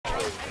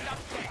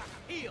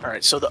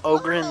Alright, so the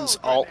Ogren's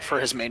ult for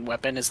his main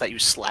weapon is that you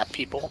slap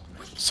people.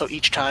 So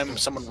each time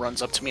someone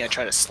runs up to me, I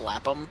try to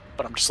slap them,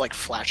 but I'm just like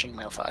flashing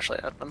my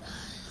flashlight at them.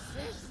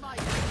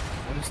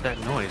 What is that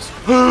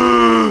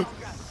noise?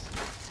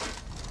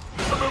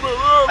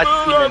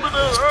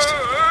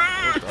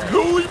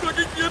 Holy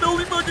fucking shit,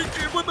 holy fucking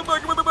shit, what the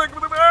fuck, what the fuck,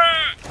 what the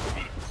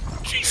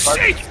fuck?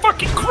 Jesus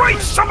fucking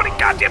Christ! Somebody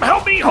goddamn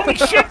help me! Holy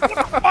shit! What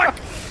the fuck?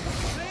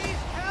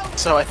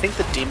 So I think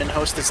the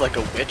Daemonhost is like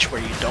a witch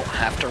where you don't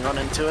have to run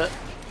into it.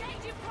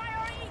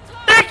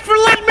 Thanks for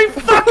letting me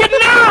fucking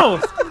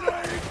know!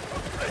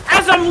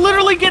 As I'm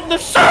literally getting the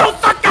soul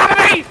sucked out of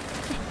me!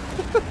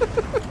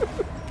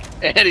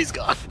 And he's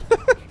gone.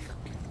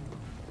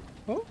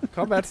 Oh,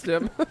 combat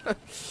stim.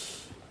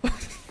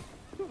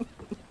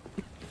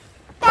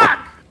 Fuck!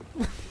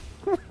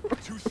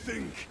 To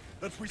think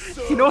that we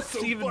You know what's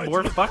even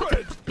more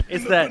fucked?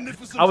 Is that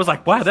I was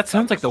like, wow, that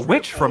sounds like the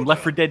witch from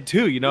Left 4 Dead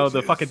 2, you know,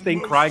 the fucking thing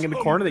crying in the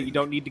corner that you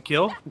don't need to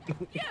kill.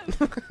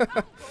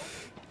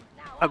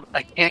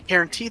 I can't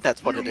guarantee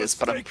that's what it is,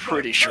 but I'm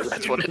pretty sure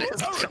that's what it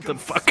is. Shut the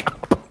fuck up.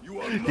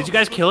 Did you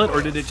guys kill it,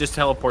 or did it just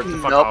teleport the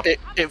fuck Nope, off?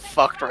 it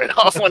fucked right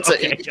off once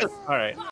Okay, it hit you. alright.